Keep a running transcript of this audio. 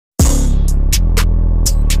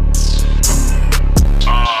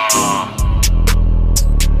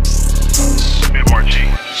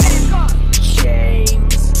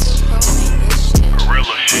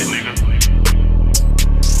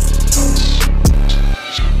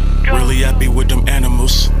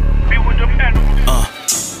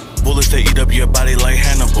your body like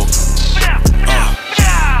Hannibal.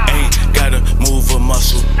 Ain't gotta move a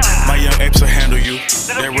muscle. My young apes will handle you.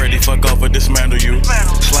 They're ready, fuck off or dismantle you.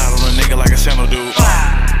 Slide on a nigga like a sandal dude.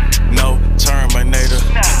 No Terminator,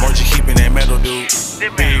 more you keeping that metal dude.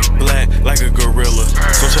 Big black like a gorilla.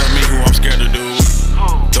 So tell me who I'm scared of,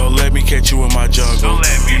 dude. Don't let me catch you in my jungle.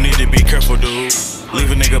 You need to be careful, dude.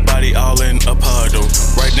 Leave a nigga body all in a puddle.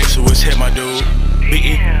 Right next to his head, my dude.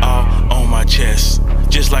 Beating all on my chest,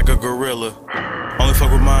 just like a gorilla. Only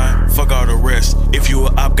fuck with mine, fuck all the rest. If you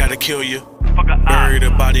a op, gotta kill you. Bury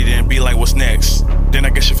the body, then be like, what's next? Then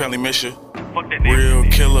I guess your family miss you. Real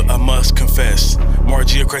killer, I must confess. More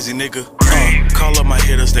G, a crazy nigga. Call up my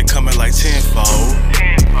hitters, they coming like tenfold.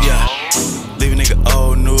 Yeah, leave a nigga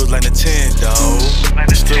old news like Nintendo.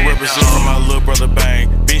 Still represent for my little brother Bang.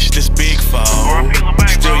 Bitch, this big foe.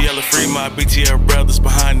 Still yelling free my BTR brothers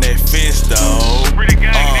behind